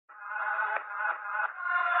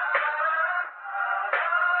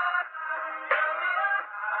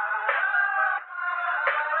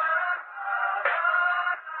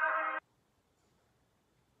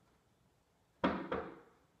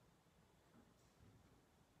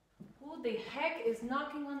Who the heck is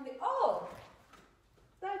knocking on the... Oh!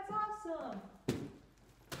 That's awesome!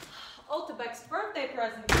 Otebek's birthday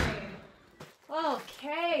present came.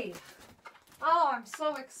 Okay. Oh, I'm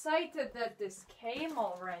so excited that this came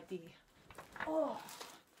already. Oh.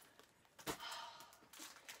 It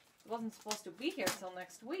wasn't supposed to be here till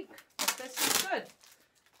next week, but this is good.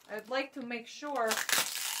 I'd like to make sure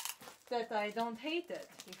that I don't hate it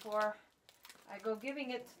before I go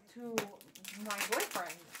giving it to my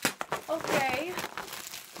boyfriend. Okay,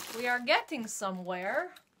 we are getting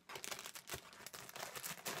somewhere.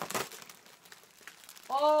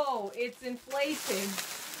 Oh, it's inflating.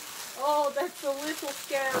 Oh, that's a little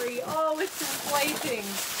scary. Oh, it's inflating.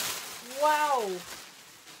 Wow.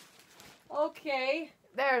 Okay,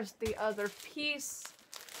 there's the other piece.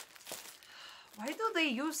 Why do they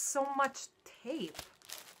use so much tape?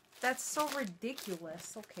 That's so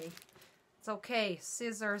ridiculous. Okay. It's okay.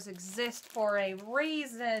 Scissors exist for a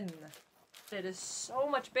reason. It is so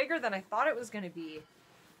much bigger than I thought it was going to be.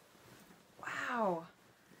 Wow.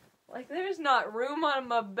 Like, there's not room on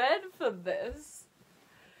my bed for this.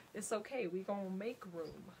 It's okay. We gonna make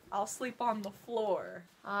room. I'll sleep on the floor.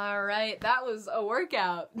 Alright, that was a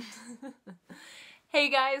workout. Hey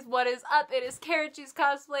guys, what is up? It is KaratJuice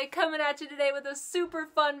Cosplay coming at you today with a super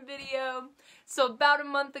fun video. So about a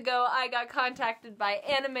month ago, I got contacted by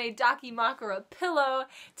Anime Dakimakura Pillow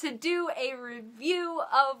to do a review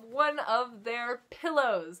of one of their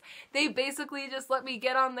pillows. They basically just let me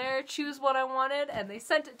get on there, choose what I wanted, and they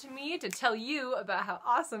sent it to me to tell you about how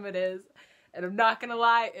awesome it is. And I'm not gonna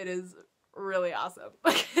lie, it is really awesome.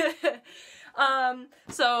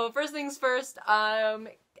 So first things first,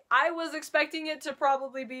 I was expecting it to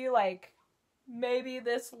probably be like maybe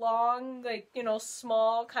this long, like, you know,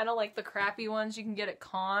 small, kind of like the crappy ones you can get at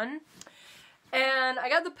con. And I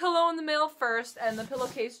got the pillow in the mail first, and the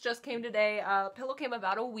pillowcase just came today. Pillow came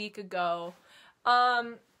about a week ago.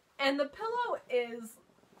 And the pillow is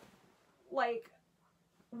like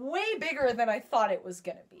way bigger than I thought it was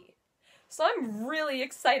gonna be. So I'm really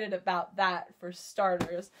excited about that for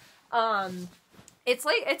starters. It's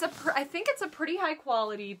like, I think it's a pretty high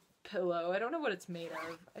quality pillow. I don't know what it's made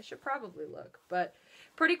of. I should probably look, but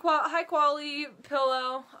pretty high quality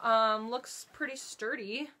pillow. Looks pretty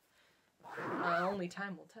sturdy. Only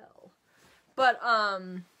time will tell. But,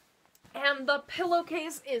 and the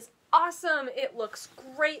pillowcase is awesome. It looks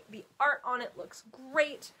great. The art on it looks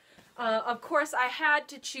great. Of course, I had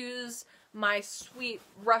to choose my sweet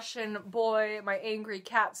Russian boy, my angry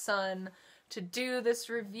cat son, to do this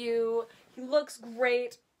review. He looks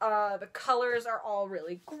great. The colors are all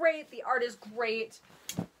really great. The art is great.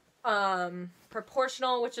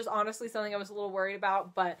 Proportional, which is honestly something I was a little worried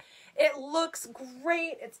about, but it looks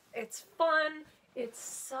great. It's fun. It's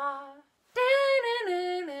soft.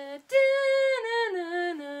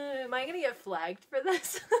 Am I gonna get flagged for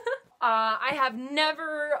this? I have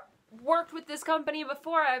never worked with this company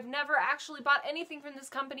before. I've never actually bought anything from this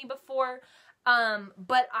company before.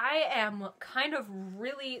 But I am kind of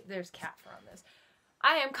really, there's cat fur on this.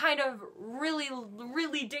 I am kind of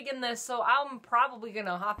really digging this, so I'm probably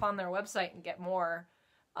gonna hop on their website and get more,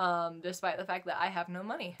 despite the fact that I have no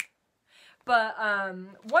money. But,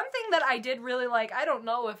 one thing that I did really like, I don't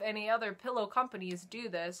know if any other pillow companies do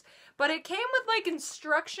this, but it came with, like,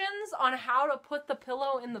 instructions on how to put the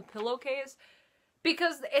pillow in the pillowcase,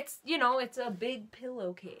 because it's, you know, it's a big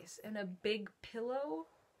pillowcase, and a big pillow.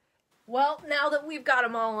 Well, now that we've got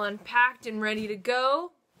them all unpacked and ready to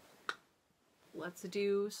go, let's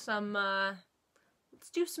do some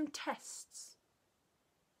tests.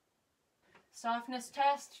 Softness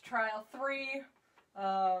test, trial 3,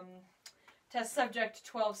 test subject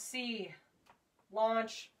 12C,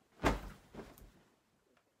 launch.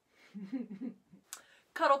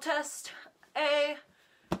 Cuddle test A,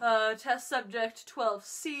 test subject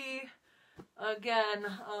 12C, again,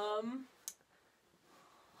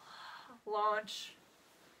 launch.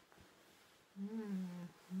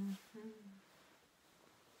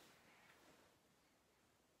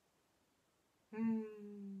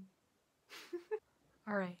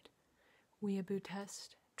 Alright, Weaboo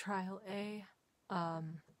test, trial A,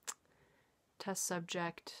 test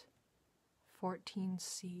subject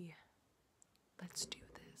 14C. Let's do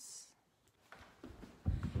this.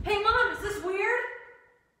 Hey Mom, is this weird?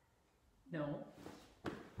 No.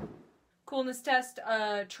 Coolness test,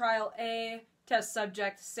 trial A, test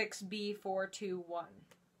subject 6B421.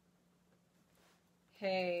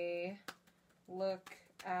 Hey, Look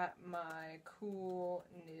at my cool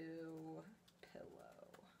new pillow.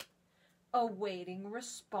 Awaiting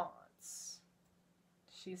response.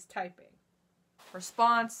 She's typing.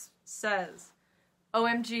 Response says,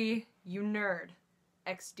 OMG, you nerd.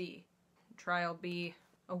 XD. Trial B.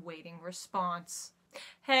 Awaiting response.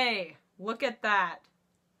 Hey, look at that.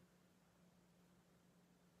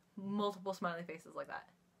 Multiple smiley faces like that.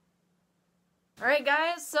 Alright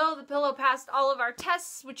guys, so the pillow passed all of our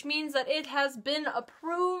tests, which means that it has been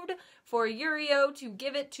approved for Yurio to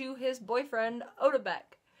give it to his boyfriend,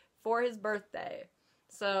 Odabek, for his birthday.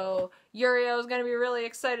 So, Yurio is going to be really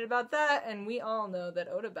excited about that, and we all know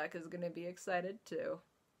that Odabek is going to be excited too.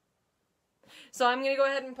 So I'm going to go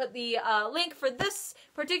ahead and put the link for this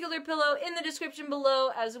particular pillow in the description below,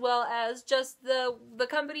 as well as just the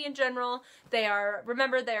company in general. They are,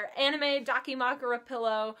 remember, they're anime Dakimakura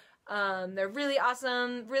pillow. They're really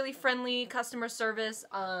awesome, really friendly customer service.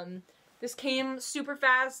 This came super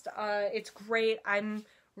fast. It's great. I'm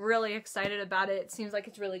really excited about it. It seems like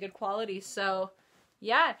it's really good quality. So,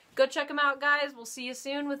 yeah, go check them out, guys. We'll see you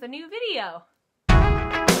soon with a new video.